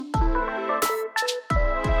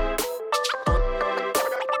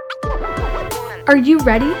Are you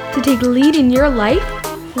ready to take lead in your life?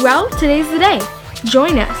 Well, today's the day.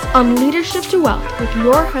 Join us on Leadership to Wealth with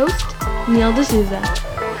your host, Neil D'Souza.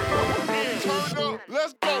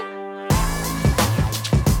 Let's go.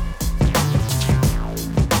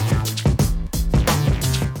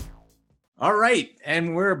 All right,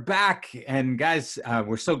 and we're back. And guys,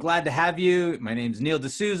 we're so glad to have you. My name's Neil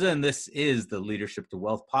D'Souza, and this is the Leadership to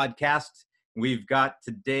Wealth podcast. We've got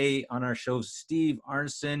today on our show Steve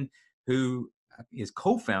Arneson, who is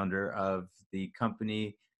co-founder of the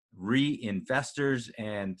company Reinvestors.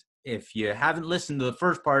 And if you haven't listened to the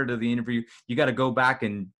first part of the interview, you got to go back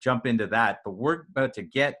and jump into that. But we're about to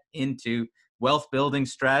get into wealth building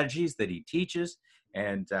strategies that he teaches.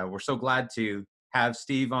 And we're so glad to have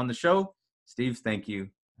Steve on the show. Steve, thank you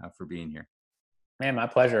for being here. Man, my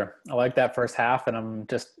pleasure. I like that first half, and I'm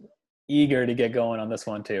just eager to get going on this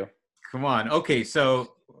one too. Come on. Okay,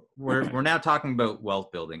 so we're now talking about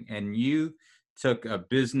wealth building, and you took a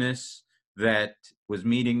business that was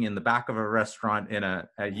meeting in the back of a restaurant in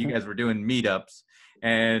you guys were doing meetups,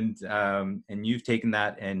 and you've taken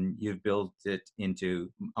that and you've built it into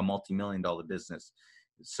a multi-million-dollar business.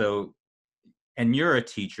 So, and you're a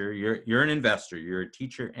teacher, you're an investor, you're a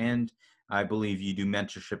teacher, and I believe you do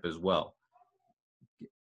mentorship as well.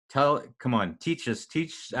 Come on, teach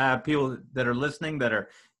people that are listening that are,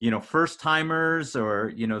 first timers,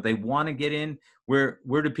 or, they want to get in. Where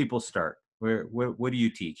do people start? What do you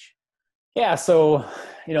teach? Yeah. So,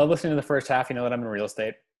 listening to the first half, that I'm in real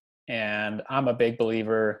estate, and I'm a big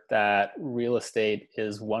believer that real estate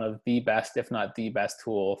is one of the best, if not the best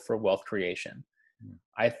tool for wealth creation.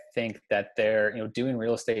 I think that they're, doing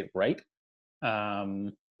real estate right.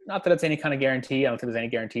 Not that it's any kind of guarantee. I don't think there's any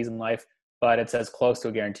guarantees in life, but it's as close to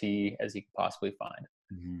a guarantee as you can possibly find.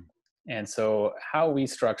 Mm-hmm. And so how we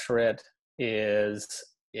structure it is,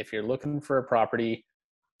 if you're looking for a property,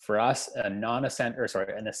 for us, an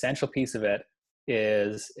essential piece of it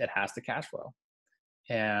is it has to cash flow.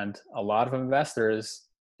 And a lot of investors,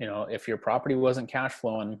 if your property wasn't cash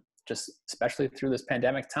flowing, just especially through this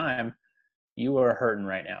pandemic time, you are hurting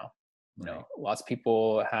right now. Lots of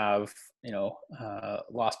people have,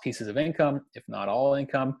 lost pieces of income, if not all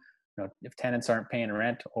income, if tenants aren't paying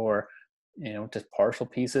rent, or, just partial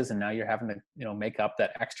pieces, and now you're having to, make up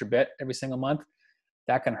that extra bit every single month.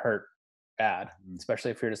 That can hurt bad, especially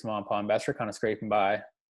if you're just a mom and pop investor kind of scraping by.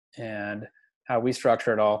 And how we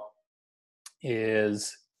structure it all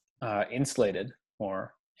is insulated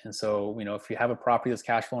more. And so, if you have a property that's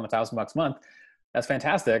cash flowing $1,000 a month, that's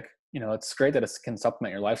fantastic. It's great that it can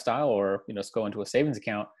supplement your lifestyle, or, just go into a savings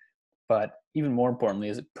account. But even more importantly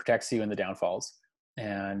is it protects you in the downfalls.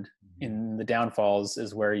 And in the downfalls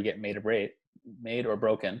is where you get made or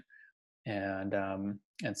broken. And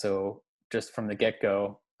so just from the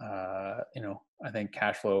get-go, I think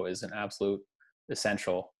cash flow is an absolute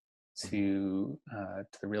essential to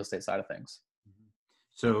the real estate side of things.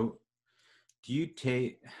 So do you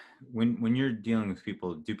when you're dealing with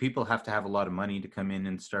people, do people have to have a lot of money to come in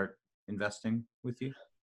and start investing with you?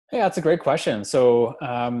 Yeah, that's a great question. So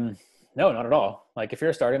no, not at all. Like, if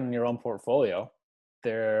you're starting in your own portfolio,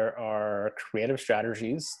 there are creative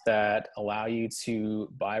strategies that allow you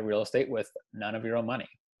to buy real estate with none of your own money.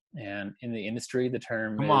 And in the industry, the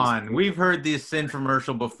term Come on, we've heard this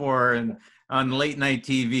infomercial before and on late night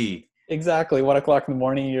TV. Exactly. 1 o'clock in the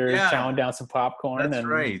morning, you're chowing down some popcorn. That's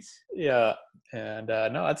right. Yeah. And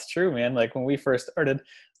no, that's true, man. Like, when we first started,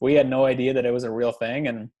 we had no idea that it was a real thing.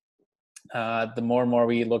 And the more and more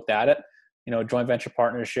we looked at it, joint venture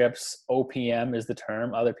partnerships, OPM is the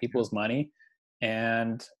term, other people's money.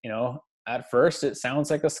 And, at first it sounds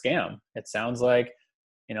like a scam. It sounds like,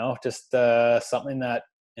 just something that,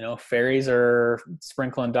 fairies are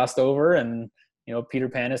sprinkling dust over, and, Peter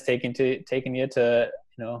Pan is taking you to,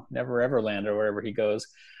 never ever land, or wherever he goes.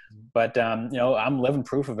 But, I'm living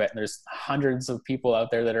proof of it. And there's hundreds of people out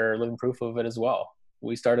there that are living proof of it as well.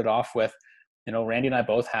 We started off with, Randy and I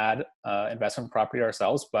both had investment property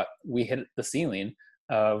ourselves, but we hit the ceiling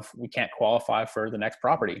of, we can't qualify for the next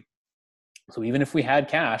property. So even if we had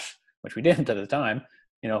cash, which we didn't at the time,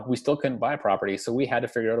 we still couldn't buy a property. So we had to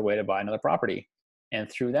figure out a way to buy another property.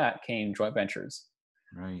 And through that came joint ventures.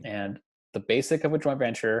 Right. And the basic of a joint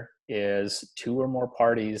venture is 2 or more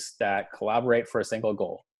parties that collaborate for a single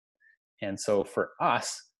goal. And so for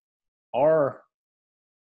us, our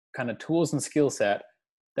kind of tools and skill set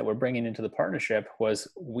that we're bringing into the partnership was,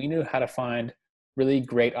 we knew how to find really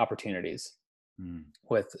great opportunities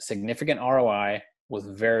with significant ROI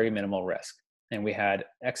with very minimal risk. And we had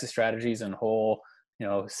exit strategies and whole,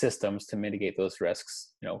 systems to mitigate those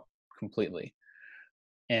risks, completely.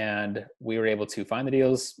 And we were able to find the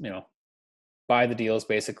deals, buy the deals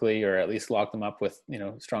basically, or at least lock them up with,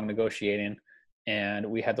 strong negotiating. And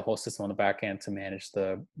we had the whole system on the back end to manage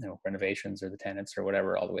the, renovations or the tenants or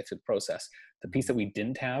whatever, all the way through the process. The piece that we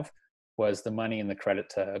didn't have was the money and the credit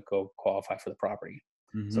to go qualify for the property.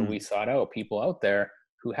 So we sought out people out there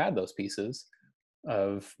who had those pieces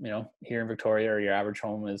of, here in Victoria, or your average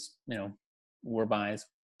home is, we're buying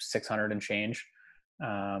 600 and change.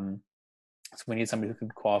 So we need somebody who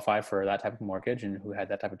could qualify for that type of mortgage and who had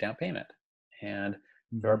that type of down payment. And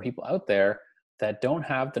there are people out there that don't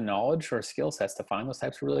have the knowledge or skill sets to find those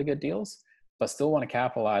types of really good deals, but still want to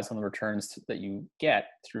capitalize on the returns that you get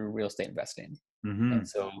through real estate investing. And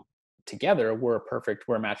so together we're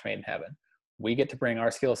a match made in heaven. We get to bring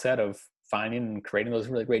our skill set of finding and creating those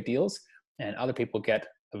really great deals, and other people get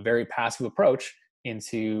a very passive approach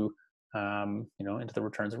into, into the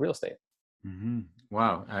returns of real estate.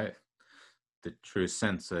 Wow. The true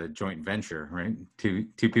sense, a joint venture, right?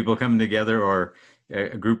 Two people come together, or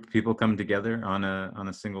a group of people come together on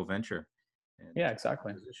a single venture. Yeah,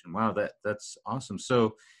 exactly. Wow, that's awesome.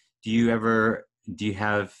 So do you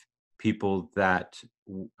have people that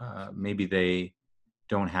maybe they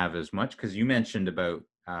don't have as much? Because you mentioned about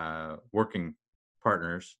working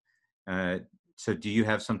partners. So do you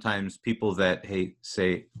have sometimes people that, hey,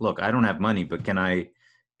 say, look, I don't have money, but can I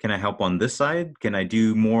help on this side? Can I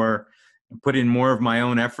do more, put in more of my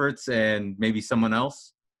own efforts, and maybe someone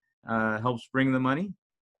else helps bring the money?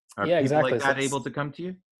 Are people exactly. like that able to come to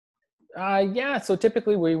you? Yeah. So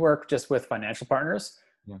typically we work just with financial partners.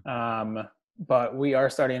 But we are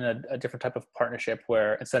starting a different type of partnership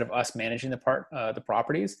where instead of us managing the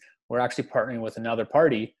properties, we're actually partnering with another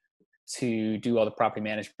party to do all the property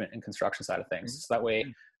management and construction side of things. So that way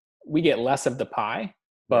we get less of the pie,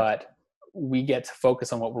 but we get to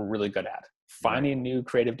focus on what we're really good at, finding new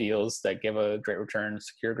creative deals that give a great return,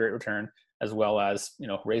 secure a great return, as well as,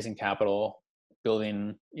 raising capital,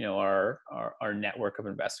 building, our network of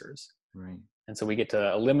investors. Right. And so we get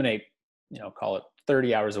to eliminate, call it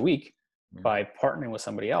 30 hours a week by partnering with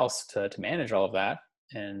somebody else to manage all of that.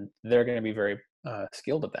 And they're going to be very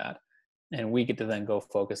skilled at that. And we get to then go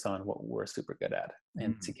focus on what we're super good at.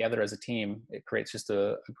 And together as a team, it creates just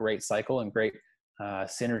a great cycle and great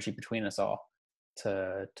synergy between us all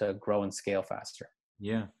to grow and scale faster.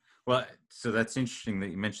 Yeah. Well, so that's interesting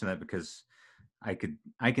that you mentioned that, because I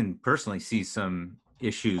can personally see some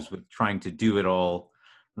issues with trying to do it all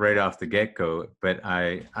right off the get-go, but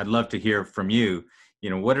I'd love to hear from you.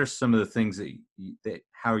 What are some of the things that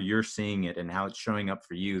how you're seeing it and how it's showing up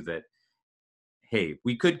for you that, hey,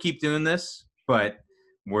 we could keep doing this, but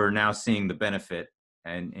we're now seeing the benefit,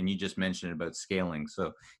 and you just mentioned about scaling.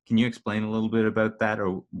 So can you explain a little bit about that,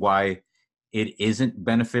 or why it isn't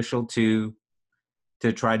beneficial to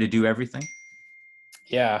try to do everything?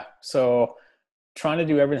 Yeah. So trying to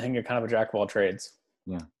do everything, you're kind of a jack of all trades.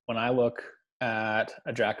 Yeah. When I look at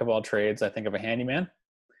a jack of all trades, I think of a handyman.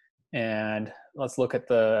 And let's look at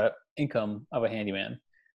the income of a handyman.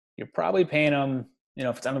 You're probably paying them,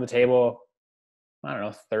 if it's under the table, I don't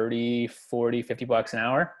know, 30, 40, 50 bucks an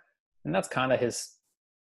hour. And that's kind of his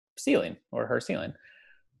ceiling or her ceiling.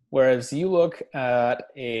 Whereas you look at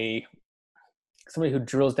somebody who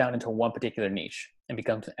drills down into one particular niche and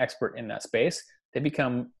becomes an expert in that space, they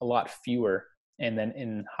become a lot fewer and then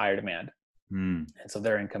in higher demand. And so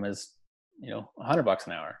their income is, $100 bucks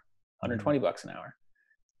an hour, $120 bucks an hour.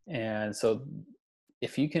 And so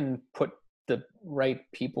if you can put the right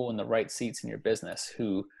people in the right seats in your business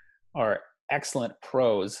who are excellent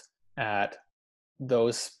pros at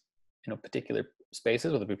those, particular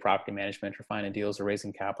spaces, whether it be property management or finding deals or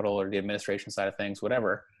raising capital or the administration side of things,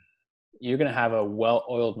 whatever, you're going to have a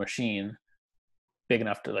well-oiled machine big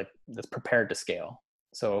enough to that's prepared to scale.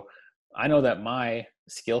 So I know that my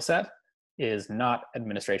skill set is not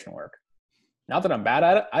administration work. Not that I'm bad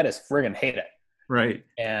at it. I just friggin' hate it. Right.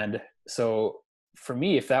 And so for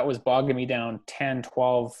me, if that was bogging me down 10,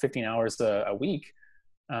 12, 15 hours a week,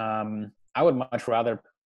 I would much rather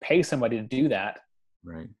pay somebody to do that.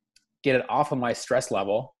 Right. Get it off of my stress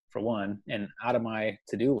level, for one, and out of my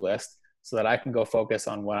to-do list, so that I can go focus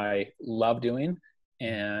on what I love doing,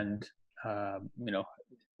 and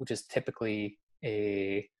which is typically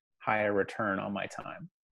a higher return on my time.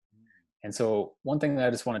 And so one thing that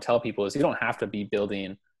I just want to tell people is you don't have to be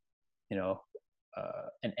building,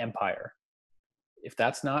 an empire. If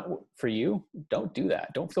that's not for you, don't do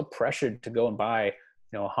that. Don't feel pressured to go and buy,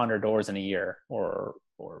 $100 in a year or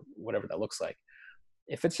whatever that looks like.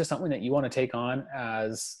 If it's just something that you want to take on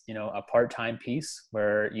as, a part-time piece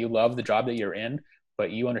where you love the job that you're in,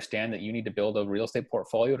 but you understand that you need to build a real estate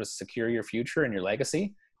portfolio to secure your future and your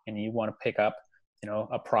legacy, and you want to pick up,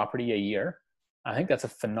 a property a year, I think that's a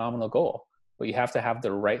phenomenal goal. but you have to have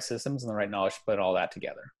the right systems and the right knowledge to put all that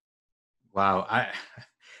together. Wow.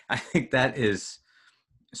 I think that is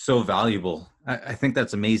so valuable. I think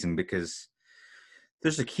that's amazing because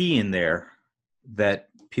there's a key in there that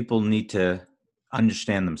people need to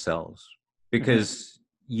understand themselves, because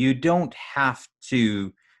you don't have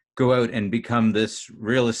to go out and become this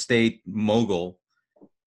real estate mogul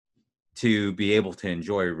to be able to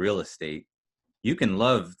enjoy real estate. You can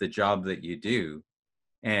love the job that you do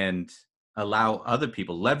and allow other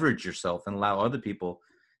people, leverage yourself and allow other people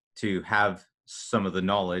to have some of the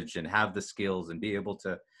knowledge and have the skills and be able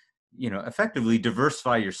to, effectively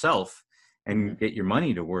diversify yourself and get your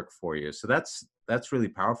money to work for you. So that's really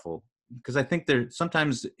powerful, because I think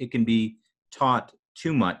sometimes it can be taught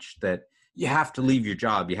too much that you have to leave your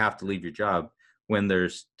job, when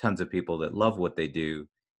there's tons of people that love what they do,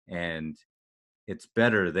 and it's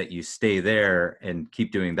better that you stay there and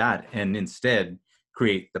keep doing that, and instead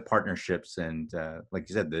create the partnerships and like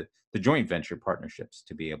you said, the joint venture partnerships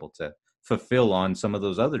to be able to fulfill on some of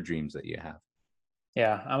those other dreams that you have.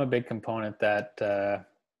 Yeah, I'm a big component that,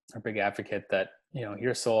 a big advocate that,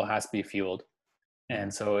 your soul has to be fueled.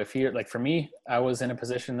 And so if you're like, for me, I was in a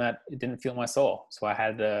position that it didn't fuel my soul. So I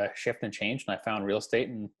had to shift and change, and I found real estate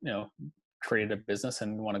and, created a business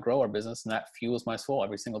and want to grow our business. And that fuels my soul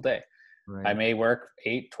every single day. Right. I may work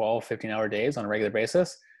 8, 12, 15-hour days on a regular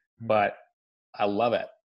basis, but I love it.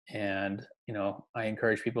 And, I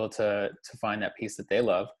encourage people to find that piece that they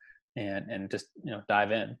love and just,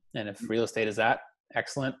 dive in. And if real estate is that,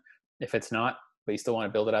 excellent. If it's not, but you still want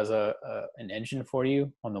to build it as an engine for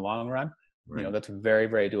you on the long run, right. That's very,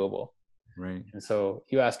 very doable. Right. And so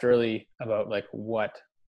you asked early about like what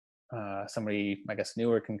somebody, I guess,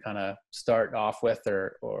 newer can kind of start off with,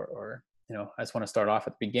 or I just want to start off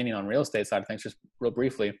at the beginning on real estate side of things, just real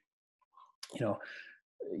briefly.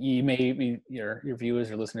 You may be, your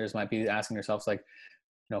viewers or listeners might be asking yourselves like,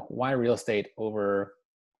 why real estate over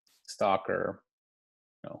stock or,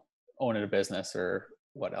 owning a business or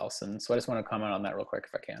what else? And so I just want to comment on that real quick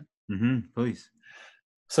if I can. Please.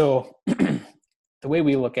 So the way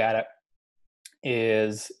we look at it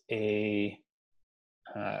is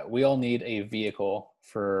we all need a vehicle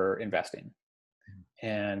for investing.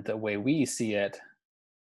 And the way we see it,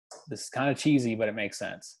 this is kind of cheesy, but it makes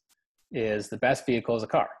sense, is the best vehicle is a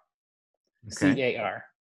car. Okay. CAR.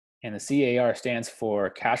 And the CAR stands for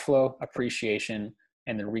cash flow, appreciation,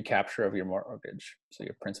 and the recapture of your mortgage. So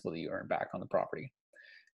your principal that you earn back on the property.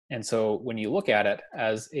 And so when you look at it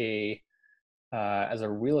as a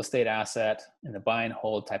real estate asset in the buy and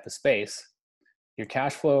hold type of space, your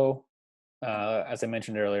cash flow, as I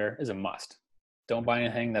mentioned earlier, is a must. Don't buy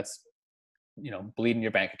anything that's, bleeding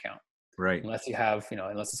your bank account. Right. Unless you have,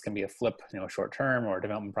 unless it's going to be a flip, short term or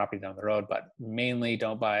development property down the road, but mainly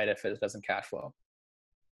don't buy it if it doesn't cash flow.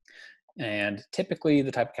 And typically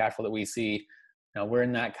the type of cash flow that we see, we're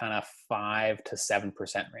in that kind of 5 to 7%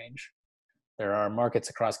 range. There are markets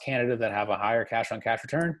across Canada that have a higher cash on cash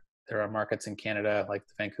return. There are markets in Canada like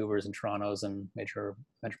the Vancouvers and Torontos and major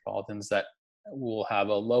metropolitans that will have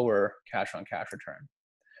a lower cash on cash return.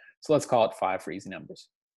 So let's call it 5 for easy numbers.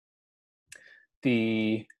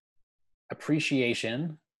 The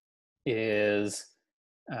appreciation is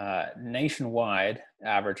nationwide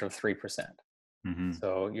average of 3%.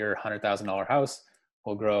 So your $100,000 house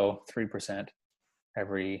will grow 3%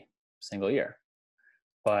 every single year.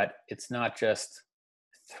 But it's not just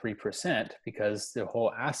 3% because the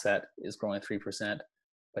whole asset is growing 3%,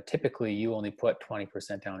 but typically you only put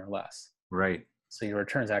 20% down or less. Right. So your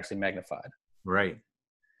return is actually magnified. Right.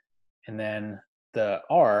 And then the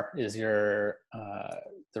R is your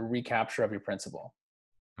the recapture of your principal.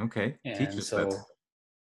 Okay. And teach us about this.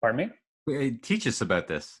 Pardon me? Teach us about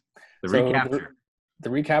this. The recapture. The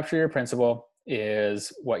recapture of your principal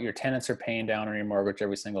is what your tenants are paying down on your mortgage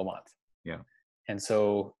every single month. Yeah. And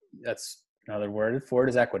so that's another word for it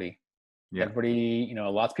is equity. Yeah. Everybody,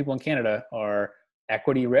 lots of people in Canada are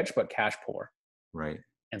equity rich, but cash poor. Right.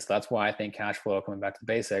 And so that's why I think cash flow, coming back to the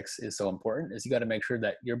basics, is so important, is you got to make sure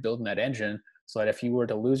that you're building that engine so that if you were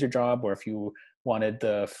to lose your job, or if you wanted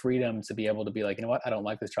the freedom to be able to be like, I don't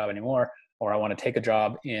like this job anymore, or I want to take a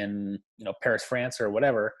job in, Paris, France, or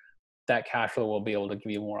whatever, that cash flow will be able to give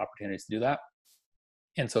you more opportunities to do that.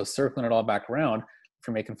 And so circling it all back around, if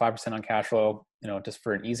you're making 5% on cash flow, just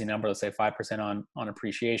for an easy number, let's say 5% on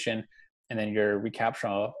appreciation, and then your recapture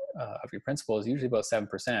of your principal is usually about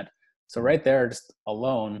 7%. So right there, just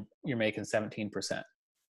alone, you're making 17%.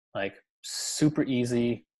 Like super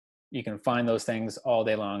easy. You can find those things all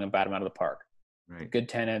day long and bat them out of the park. Right. Good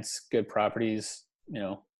tenants, good properties,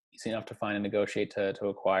 easy enough to find and negotiate to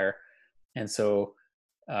acquire. And so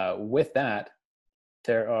with that,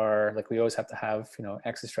 there are, like, we always have to have,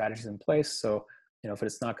 exit strategies in place. So, if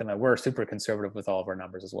it's not we're super conservative with all of our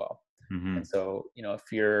numbers as well. Mm-hmm. And so,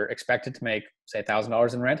 if you're expected to make, say,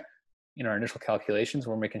 $1,000 in rent, in our initial calculations,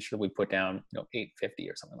 we're making sure we put down,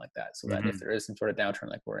 $850 or something like that. So that if there is some sort of downturn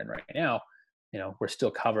like we're in right now, we're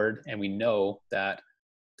still covered, and we know that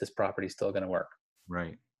this property is still going to work.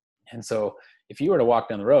 Right. And so if you were to walk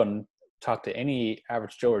down the road and talk to any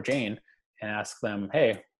average Joe or Jane and ask them,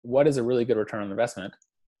 hey, what is a really good return on investment?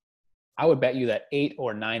 I would bet you that 8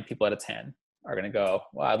 or 9 people out of 10 are going to go,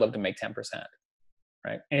 well, I'd love to make 10%,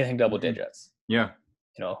 right? Anything double digits. Yeah.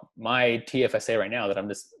 My TFSA right now that I'm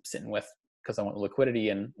just sitting with because I want liquidity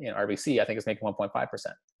in RBC, I think is making 1.5%.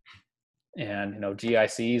 And,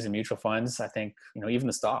 GICs and mutual funds, I think, even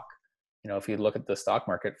the stock, if you look at the stock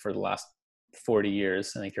market for the last 40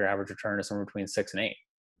 years, I think your average return is somewhere between 6 and 8.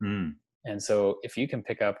 Mm. And so if you can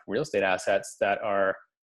pick up real estate assets that are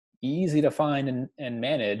easy to find and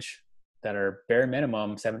manage, that are bare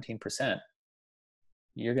minimum 17%,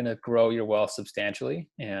 you're going to grow your wealth substantially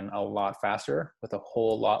and a lot faster with a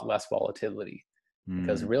whole lot less volatility.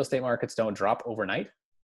 Because real estate markets don't drop overnight.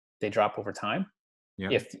 They drop over time.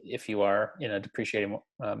 Yeah. If you are in a depreciating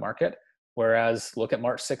market. Whereas look at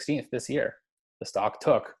March 16th this year, the stock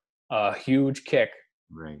took a huge kick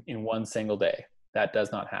in one single day. That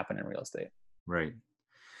does not happen in real estate. Right.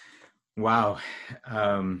 Wow.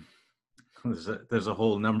 There's a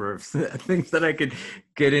whole number of things that I could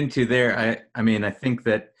get into there. I mean, I think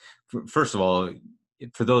that first of all,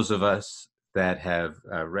 for those of us that have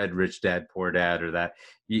read Rich Dad, Poor Dad, or that,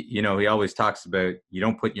 he always talks about you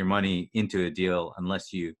don't put your money into a deal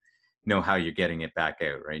unless you know how you're getting it back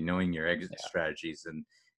out, right? Knowing your exit strategies.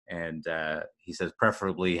 And he says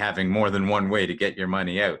preferably having more than one way to get your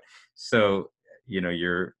money out. So,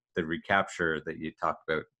 the recapture that you talked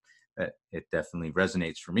about, that it definitely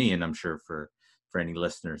resonates for me, and I'm sure for any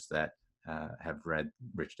listeners that have read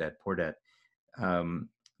Rich Dad, Poor Dad.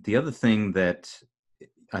 The other thing that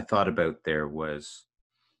I thought about there was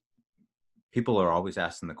people are always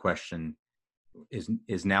asking the question,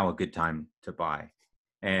 is now a good time to buy?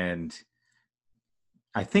 And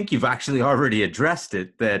I think you've actually already addressed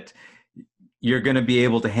it, that you're going to be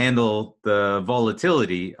able to handle the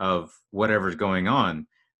volatility of whatever's going on,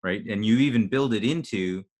 right? And you even build it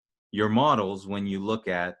into your models when you look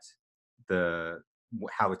at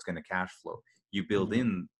how it's going to cash flow. You build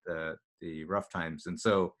in the rough times. And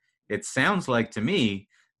so it sounds like to me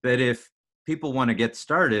that if people want to get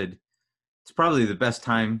started, it's probably the best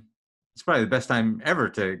time ever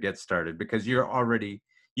to get started, because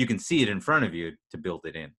you can see it in front of you to build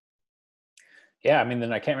it in. Yeah. I mean,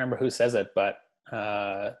 then I can't remember who says it, but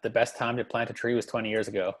the best time to plant a tree was 20 years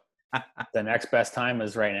ago. The next best time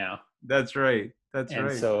is right now. That's right.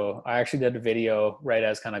 And so I actually did a video right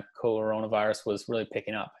as kind of coronavirus was really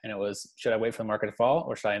picking up, and it was, should I wait for the market to fall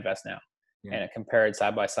or should I invest now? Yeah. And it compared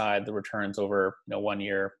side by side the returns over 1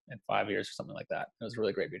 year and 5 years or something like that. It was a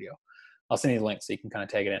really great video. I'll send you the link so you can kind of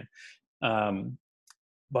take it in.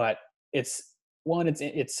 But it's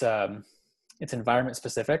environment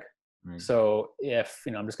specific. Right. So if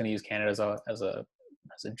I'm just going to use Canada as a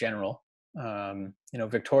general.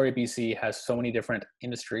 Victoria, BC has so many different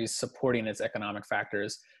industries supporting its economic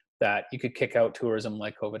factors that you could kick out tourism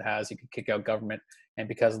like COVID has. You could kick out government, and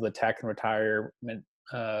because of the tech and retirement,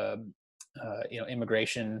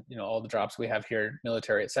 immigration, all the jobs we have here,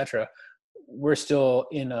 military, etc., we're still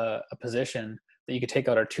in a position that you could take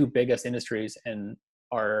out our 2 biggest industries and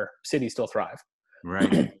our cities still thrive.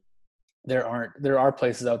 Right. There are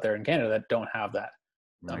places out there in Canada that don't have that.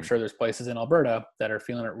 Right. I'm sure there's places in Alberta that are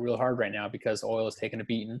feeling it real hard right now because oil is taking a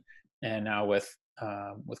beating, and now with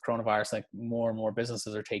coronavirus, like more and more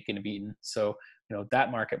businesses are taking a beating. So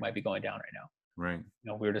that market might be going down right now. Right.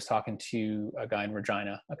 We were just talking to a guy in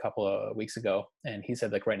Regina a couple of weeks ago, and he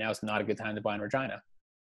said, like, right now is not a good time to buy in Regina,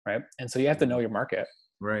 right? And so you have to know your market.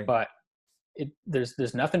 Right. But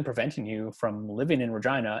there's nothing preventing you from living in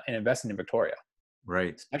Regina and investing in Victoria.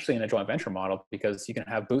 Right. Especially in a joint venture model, because you can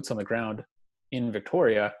have boots on the ground in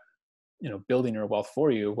Victoria, building your wealth for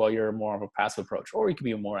you while you're more of a passive approach, or you could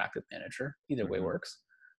be a more active manager. Either way works.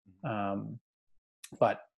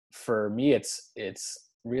 But for me, it's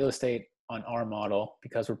real estate on our model,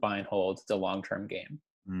 because we're buy and hold. It's a long-term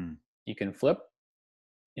game. You can flip,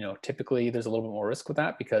 typically there's a little bit more risk with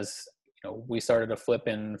that, because, we started a flip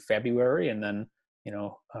in February, and then,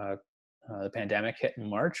 the pandemic hit in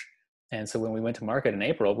March. And so when we went to market in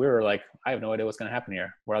April, we were like, I have no idea what's going to happen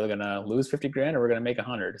here. We're either going to lose 50 grand or we're going to make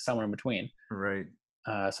 100, somewhere in between. Right.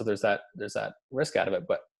 So there's that risk out of it.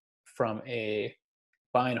 But from a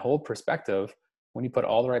buy and hold perspective, when you put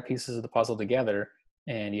all the right pieces of the puzzle together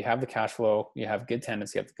and you have the cash flow, you have good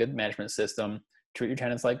tenants, you have the good management system, treat your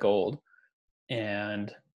tenants like gold.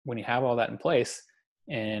 And when you have all that in place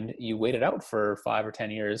and you wait it out for 5 or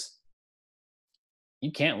 10 years,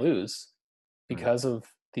 you can't lose because of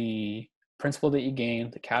the principal that you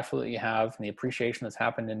gain, the cash flow that you have, and the appreciation that's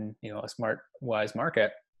happened in, a smart, wise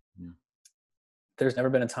market. Yeah. There's never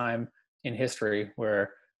been a time in history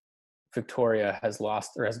where Victoria has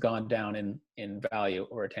lost or has gone down in value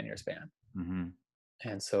over a 10-year span. Mm-hmm.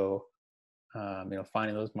 And so,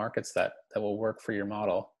 finding those markets that will work for your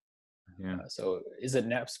model. Yeah. So is it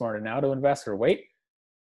smarter now to invest or wait?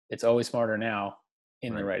 It's always smarter now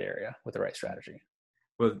in the right area with the right strategy.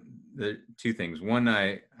 Well, the two things. One,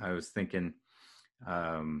 I was thinking,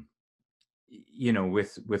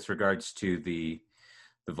 with regards to the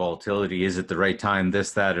volatility, is it the right time,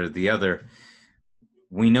 this, that, or the other?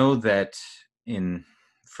 We know that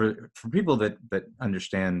for people that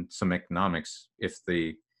understand some economics, if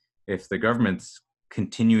the government's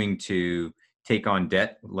continuing to take on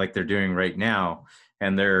debt like they're doing right now,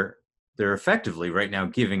 and they're effectively right now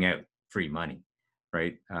giving out free money,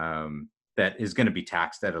 right? That is going to be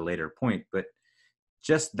taxed at a later point, but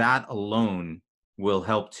just that alone will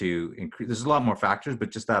help to increase. There's a lot more factors,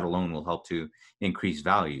 but just that alone will help to increase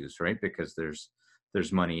values, right? Because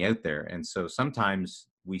there's money out there. And so sometimes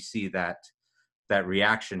we see that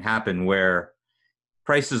reaction happen where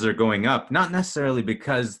prices are going up, not necessarily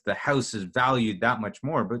because the house is valued that much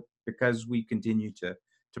more, but because we continue to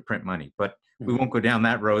print money. But we won't go down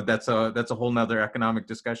that road. That's a whole nother economic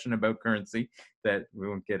discussion about currency that we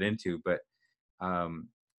won't get into. But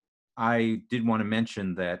I did want to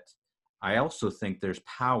mention that I also think there's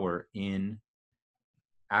power in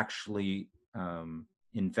actually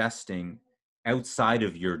investing outside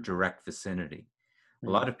of your direct vicinity. A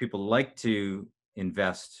lot of people like to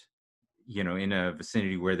invest, in a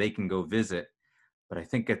vicinity where they can go visit, but I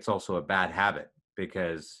think it's also a bad habit,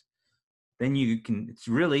 because then it's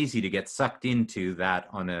real easy to get sucked into that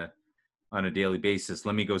on a daily basis.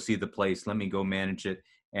 Let me go see the place. Let me go manage it.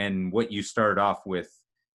 And what you start off with,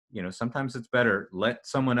 sometimes it's better, let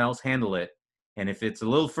someone else handle it. And if it's a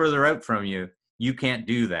little further out from you, you can't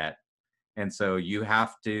do that. And so you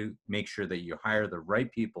have to make sure that you hire the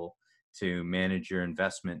right people to manage your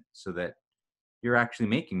investment so that you're actually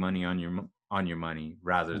making money on your money,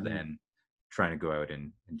 rather than trying to go out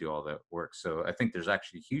and do all that work. So I think there's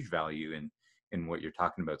actually huge value in what you're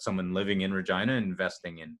talking about. Someone living in Regina and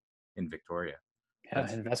investing in Victoria.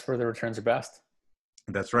 Yeah, invest where the returns are best.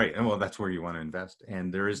 That's right. And well, that's where you want to invest.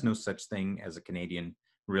 And there is no such thing as a Canadian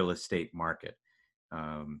real estate market.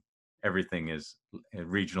 Everything is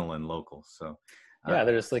regional and local. So yeah,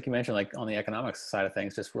 there's, like you mentioned, like on the economics side of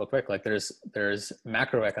things, just real quick, like there's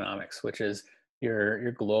macroeconomics, which is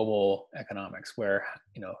your global economics, where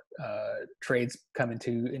trades come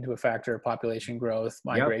into a factor, population growth,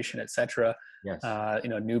 migration, etc. Yes.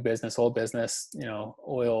 New business, old business,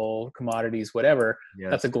 oil, commodities, whatever. Yes.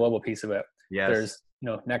 That's a global piece of it. Yes. There's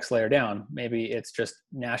next layer down, maybe it's just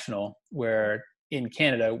national, where in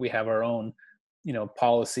Canada we have our own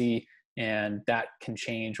policy, and that can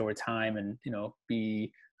change over time and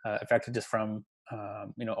be affected just from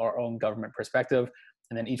our own government perspective.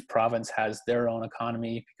 And then each province has their own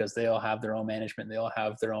economy, because they all have their own management, they all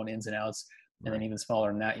have their own ins and outs. And then even smaller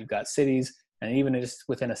than that, you've got cities, and even just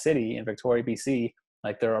within a city in Victoria, BC,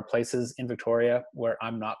 like there are places in Victoria where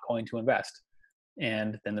I'm not going to invest,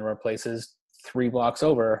 and then there are places 3 blocks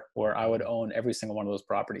over where I would own every single one of those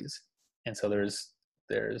properties. And so there's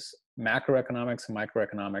macroeconomics and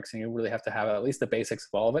microeconomics, and you really have to have at least the basics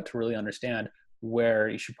of all of it to really understand where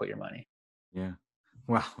you should put your money. Yeah.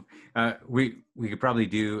 Wow. We could probably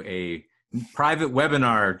do a private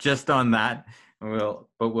webinar just on that. But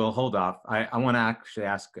we'll hold off. I want to actually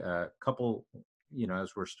ask a couple,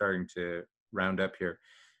 as we're starting to round up here,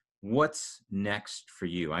 what's next for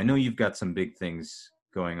you? I know you've got some big things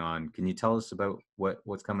going on. Can you tell us about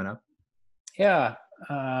what's coming up? Yeah.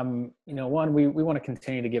 One, we want to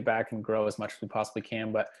continue to get back and grow as much as we possibly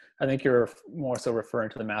can, but I think you're more so referring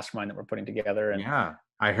to the mastermind that we're putting together. And yeah,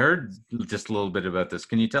 I heard just a little bit about this.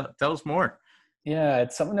 Can you tell us more? Yeah,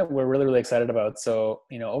 it's something that we're really, really excited about. So,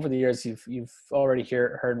 over the years, you've already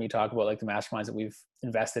heard me talk about like the masterminds that we've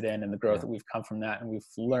invested in and the growth that we've come from that. And we've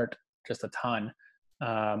learned just a ton.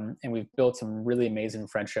 And we've built some really amazing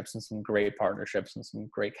friendships and some great partnerships and some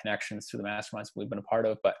great connections through the masterminds we've been a part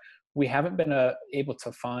of. But we haven't been able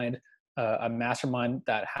to find a mastermind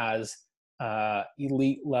that has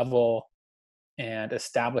elite level and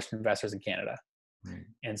established investors in Canada. Right.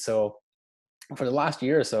 And so for the last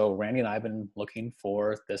year or so, Randy and I have been looking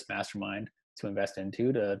for this mastermind to invest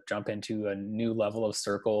into, to jump into a new level of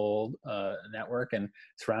circle network and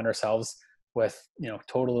surround ourselves with,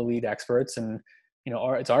 total elite experts. And,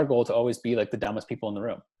 it's our goal to always be like the dumbest people in the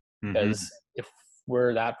room, because if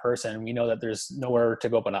we're that person, we know that there's nowhere to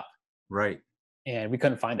go but up. Right. And we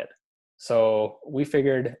couldn't find it. So we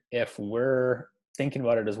figured if we're thinking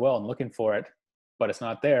about it as well and looking for it, but it's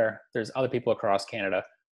not there, there's other people across Canada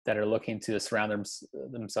that are looking to surround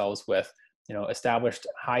themselves with, established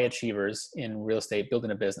high achievers in real estate,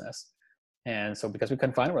 building a business. And so because we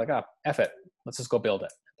couldn't find it, we're like, oh, F it. Let's just go build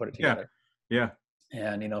it, put it together. Yeah.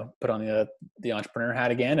 And, put on the entrepreneur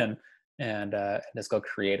hat again and just go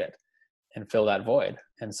create it and fill that void.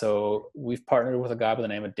 And so we've partnered with a guy by the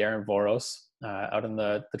name of Darren Voros out in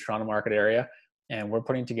the Toronto market area. And we're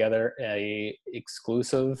putting together a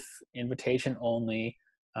exclusive invitation only,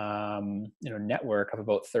 network of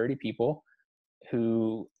about 30 people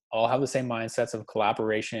who all have the same mindsets of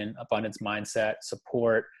collaboration, abundance mindset,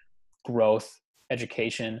 support, growth,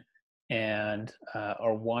 education, and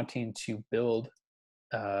are wanting to build,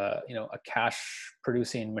 a cash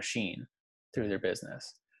producing machine through their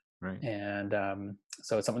business. Right. And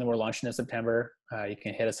so it's something that we're launching in September. You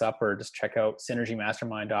can hit us up or just check out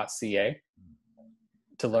synergymastermind.ca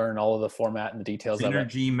to learn all of the format and the details of it.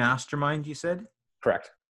 Synergy Mastermind, you said?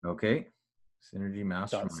 Correct. Okay. Synergy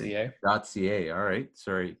Mastermind. .ca. All right.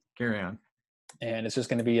 Sorry. Carry on. And it's just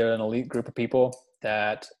going to be an elite group of people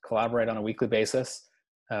that collaborate on a weekly basis.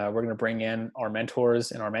 We're going to bring in our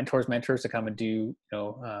mentors and our mentors' mentors to come and do,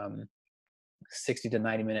 60 to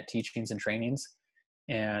 90 minute teachings and trainings.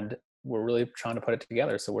 And we're really trying to put it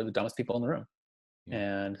together. So we're the dumbest people in the room. Yeah.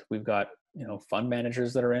 And we've got, fund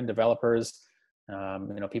managers that are in, developers,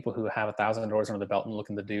 people who have $1,000 under the belt and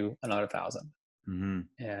looking to do another 1,000.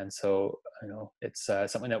 And so, it's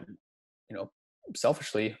something that,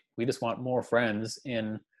 selfishly, we just want more friends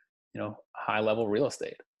in, high level real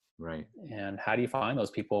estate. Right. And how do you find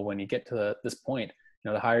those people when you get to this point?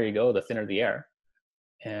 The higher you go, the thinner the air.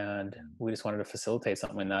 And we just wanted to facilitate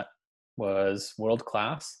something that was world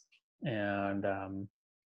class and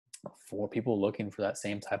for people looking for that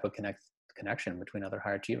same type of connection between other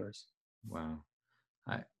high achievers. Wow.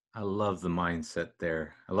 I love the mindset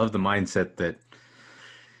there. I love the mindset that,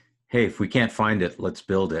 hey, if we can't find it, let's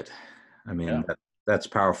build it. I mean, that's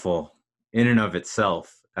powerful in and of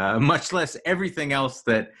itself, much less everything else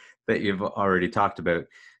that you've already talked about.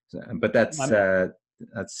 But that's the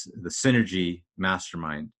Synergy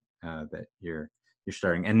Mastermind that you're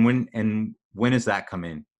starting. And when is that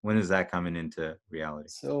coming? When is that coming into reality?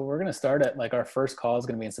 So we're going to start at our first call is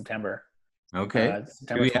going to be in September. Okay.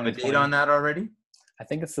 September. Do we have a date on that already? I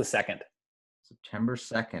think it's the 2nd. September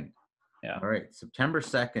 2nd. Yeah. All right. September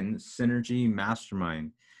 2nd, Synergy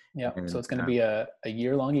Mastermind. Yeah. So it's going to be a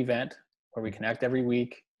year-long event where we connect every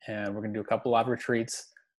week, and we're going to do a couple live retreats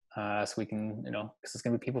so we can, because it's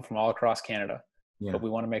going to be people from all across Canada. Yeah. But we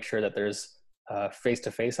want to make sure that there's a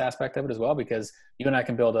face-to-face aspect of it as well, because you and I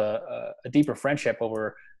can build a deeper friendship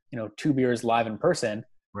over, 2 beers live in person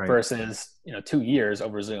versus, 2 years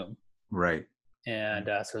over Zoom. Right. And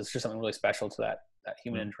so it's just something really special to that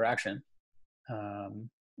human interaction.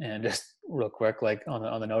 And just real quick,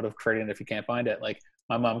 on the note of creating it if you can't find it,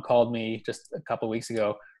 my mom called me just a couple of weeks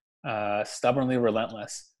ago, stubbornly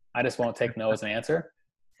relentless. I just won't take no as an answer.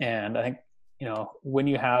 And I think, when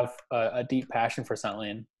you have a deep passion for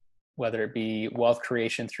something, whether it be wealth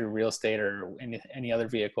creation through real estate or any other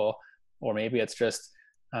vehicle, or maybe it's just,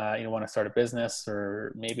 want to start a business,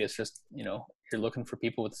 or maybe it's just, you're looking for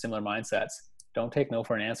people with similar mindsets, don't take no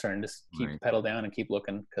for an answer and just keep pedal down and keep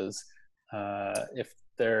looking. Because if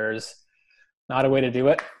there's not a way to do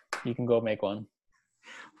it, you can go make one.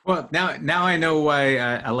 Well, now I know why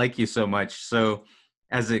I like you so much. So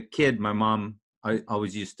as a kid, my mom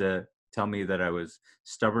always used to tell me that I was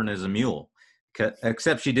stubborn as a mule,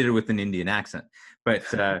 except she did it with an Indian accent. But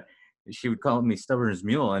she would call me stubborn as a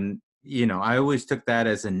mule. And, I always took that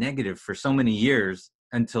as a negative for so many years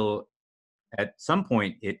until at some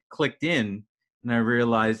point it clicked in and I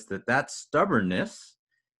realized that stubbornness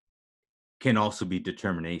can also be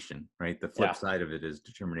determination, right? The flip side of it is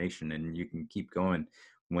determination, and you can keep going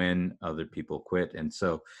when other people quit. And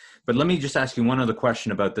so, but let me just ask you one other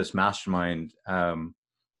question about this mastermind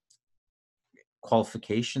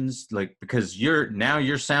qualifications, because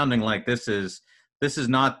you're sounding like this is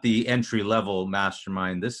not the entry level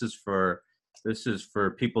mastermind. This is for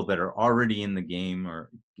people that are already in the game. Or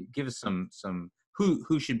give us some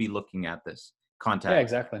who should be looking at this contact. Yeah,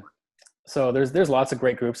 exactly. So there's lots of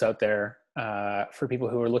great groups out there. for people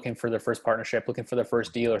who are looking for their first partnership, looking for their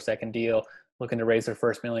first deal or second deal, looking to raise their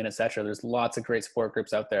first million, etc. There's lots of great support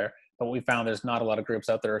groups out there, but we found there's not a lot of groups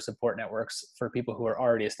out there or support networks for people who are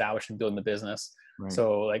already established and building the business. Right.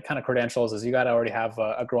 So like kind of credentials is you got to already have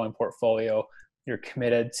a growing portfolio. You're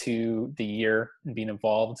committed to the year and being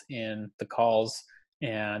involved in the calls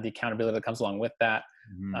and the accountability that comes along with that.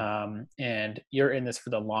 And you're in this for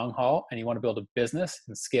the long haul, and you want to build a business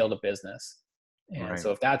and scale the business. And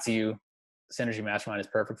so if that's you, Synergy Mastermind is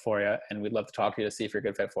perfect for you, and we'd love to talk to you to see if you're a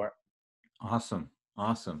good fit for it. Awesome.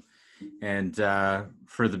 And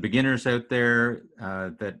for the beginners out there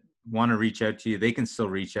that want to reach out to you, they can still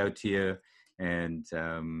reach out to you and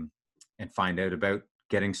find out about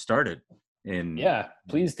getting started.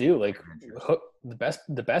 Please do. Like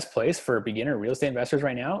the best place for beginner real estate investors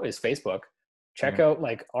right now is Facebook. Check out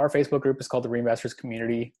like our Facebook group is called the Reinvestors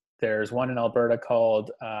Community. There's one in Alberta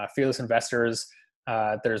called Fearless Investors.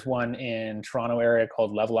 There's one in Toronto area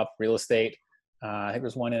called Level Up Real Estate. I think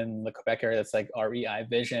there's one in the Quebec area that's like REI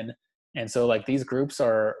Vision. And so like these groups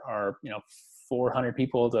are 400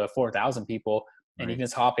 people to 4,000 people, and you can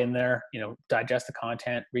just hop in there, digest the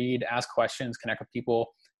content, read, ask questions, connect with people.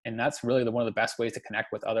 And that's really one of the best ways to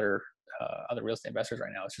connect with other real estate investors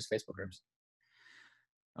right now. It's just Facebook groups.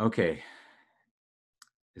 Okay.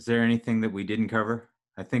 Is there anything that we didn't cover?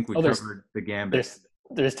 I think we covered the gambit.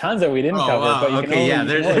 There's tons that we didn't cover, but you can only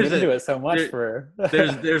get into it so much for.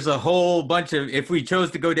 there's a whole bunch of, if we chose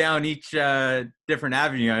to go down each different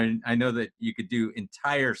avenue, I know that you could do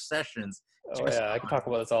entire sessions. I could talk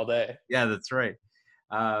about this all day. Yeah, that's right.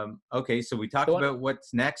 Okay, so we talked about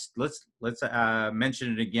what's next. Let's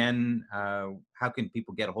mention it again. How can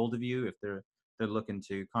people get a hold of you if they're looking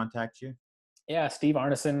to contact you? Yeah, Steve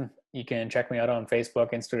Arneson. You can check me out on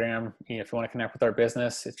Facebook, Instagram. If you want to connect with our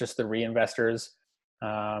business, it's just the Reinvestors.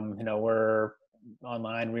 We're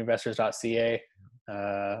online, reinvestors.ca.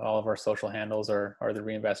 All of our social handles are the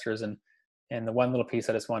Reinvestors. And the one little piece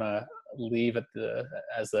I just want to leave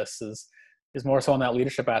as this is more so on that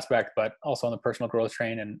leadership aspect, but also on the personal growth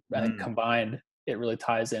train. And I think combined, it really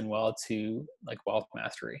ties in well to like wealth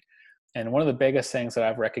mastery. And one of the biggest things that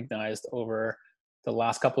I've recognized over the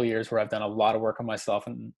last couple of years, where I've done a lot of work on myself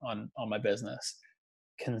and on my business,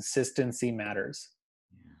 consistency matters.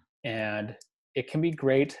 And it can be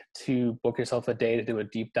great to book yourself a day to do a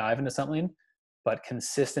deep dive into something, but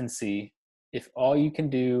consistency, if all you can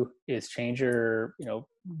do is change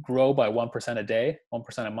grow by 1% a day,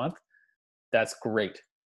 1% a month, that's great.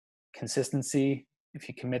 Consistency, if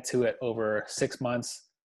you commit to it over 6 months,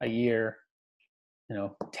 a year,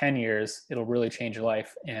 10 years, it'll really change your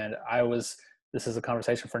life. And this is a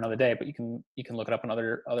conversation for another day, but you can look it up on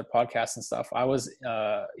other podcasts and stuff. I was,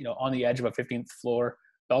 on the edge of a 15th floor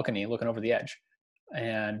balcony looking over the edge.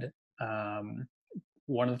 And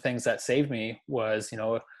one of the things that saved me was,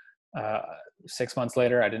 6 months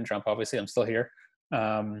later, I didn't jump, obviously, I'm still here.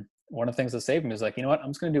 One of the things that saved me was like, you know what,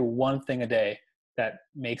 I'm just going to do one thing a day that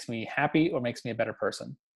makes me happy or makes me a better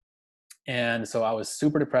person. And so I was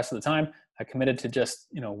super depressed at the time. I committed to just,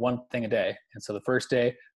 one thing a day. And so the first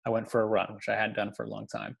day I went for a run, which I hadn't done for a long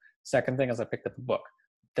time. Second thing is I picked up a book.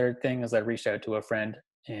 Third thing is I reached out to a friend,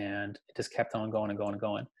 and it just kept on going and going and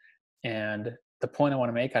going. And the point I want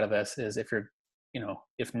to make out of this is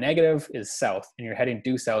if negative is south and you're heading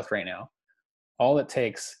due south right now, all it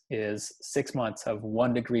takes is 6 months of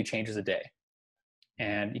 1 degree changes a day.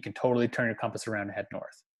 And you can totally turn your compass around and head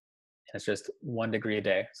north. And it's just 1 degree a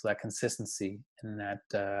day. So that consistency and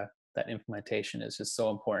that implementation is just so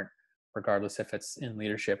important, regardless if it's in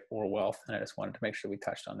leadership or wealth. And I just wanted to make sure we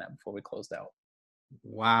touched on that before we closed out.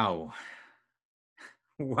 Wow.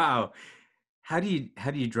 How do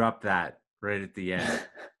you drop that right at the end?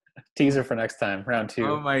 Teaser for next time, round 2.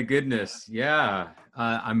 Oh my goodness. Yeah.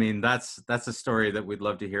 That's a story that we'd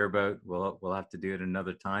love to hear about. We'll have to do it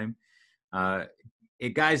another time.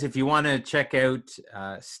 Guys, if you want to check out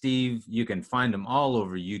Steve, you can find him all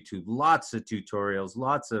over YouTube. Lots of tutorials,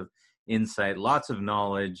 lots of insight, lots of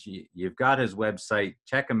knowledge. You've got his website.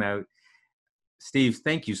 Check him out. Steve,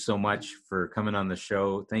 thank you so much for coming on the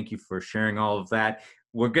show. Thank you for sharing all of that.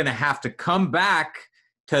 We're going to have to come back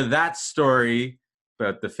to that story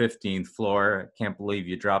about the 15th floor. I can't believe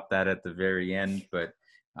you dropped that at the very end, but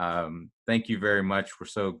thank you very much. We're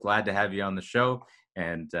so glad to have you on the show.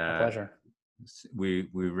 And my pleasure. We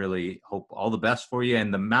really hope all the best for you.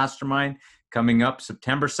 And the mastermind coming up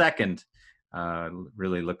September 2nd.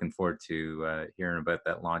 Really looking forward to hearing about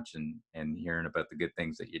that launch and hearing about the good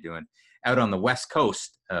things that you're doing out on the west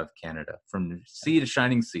coast of Canada, from sea to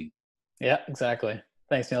shining sea. Yeah, exactly.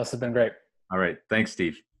 Thanks, Neil. This has been great. All right. Thanks,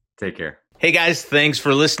 Steve. Take care. Hey guys, thanks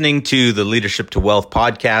for listening to the Leadership to Wealth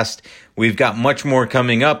podcast. We've got much more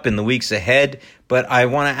coming up in the weeks ahead, but I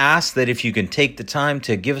want to ask that if you can take the time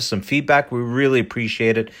to give us some feedback, we really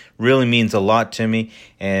appreciate it. Really means a lot to me.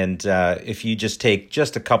 And if you just take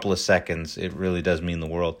just a couple of seconds, it really does mean the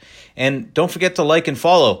world. And don't forget to like and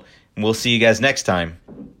follow. We'll see you guys next time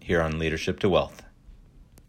here on Leadership to Wealth.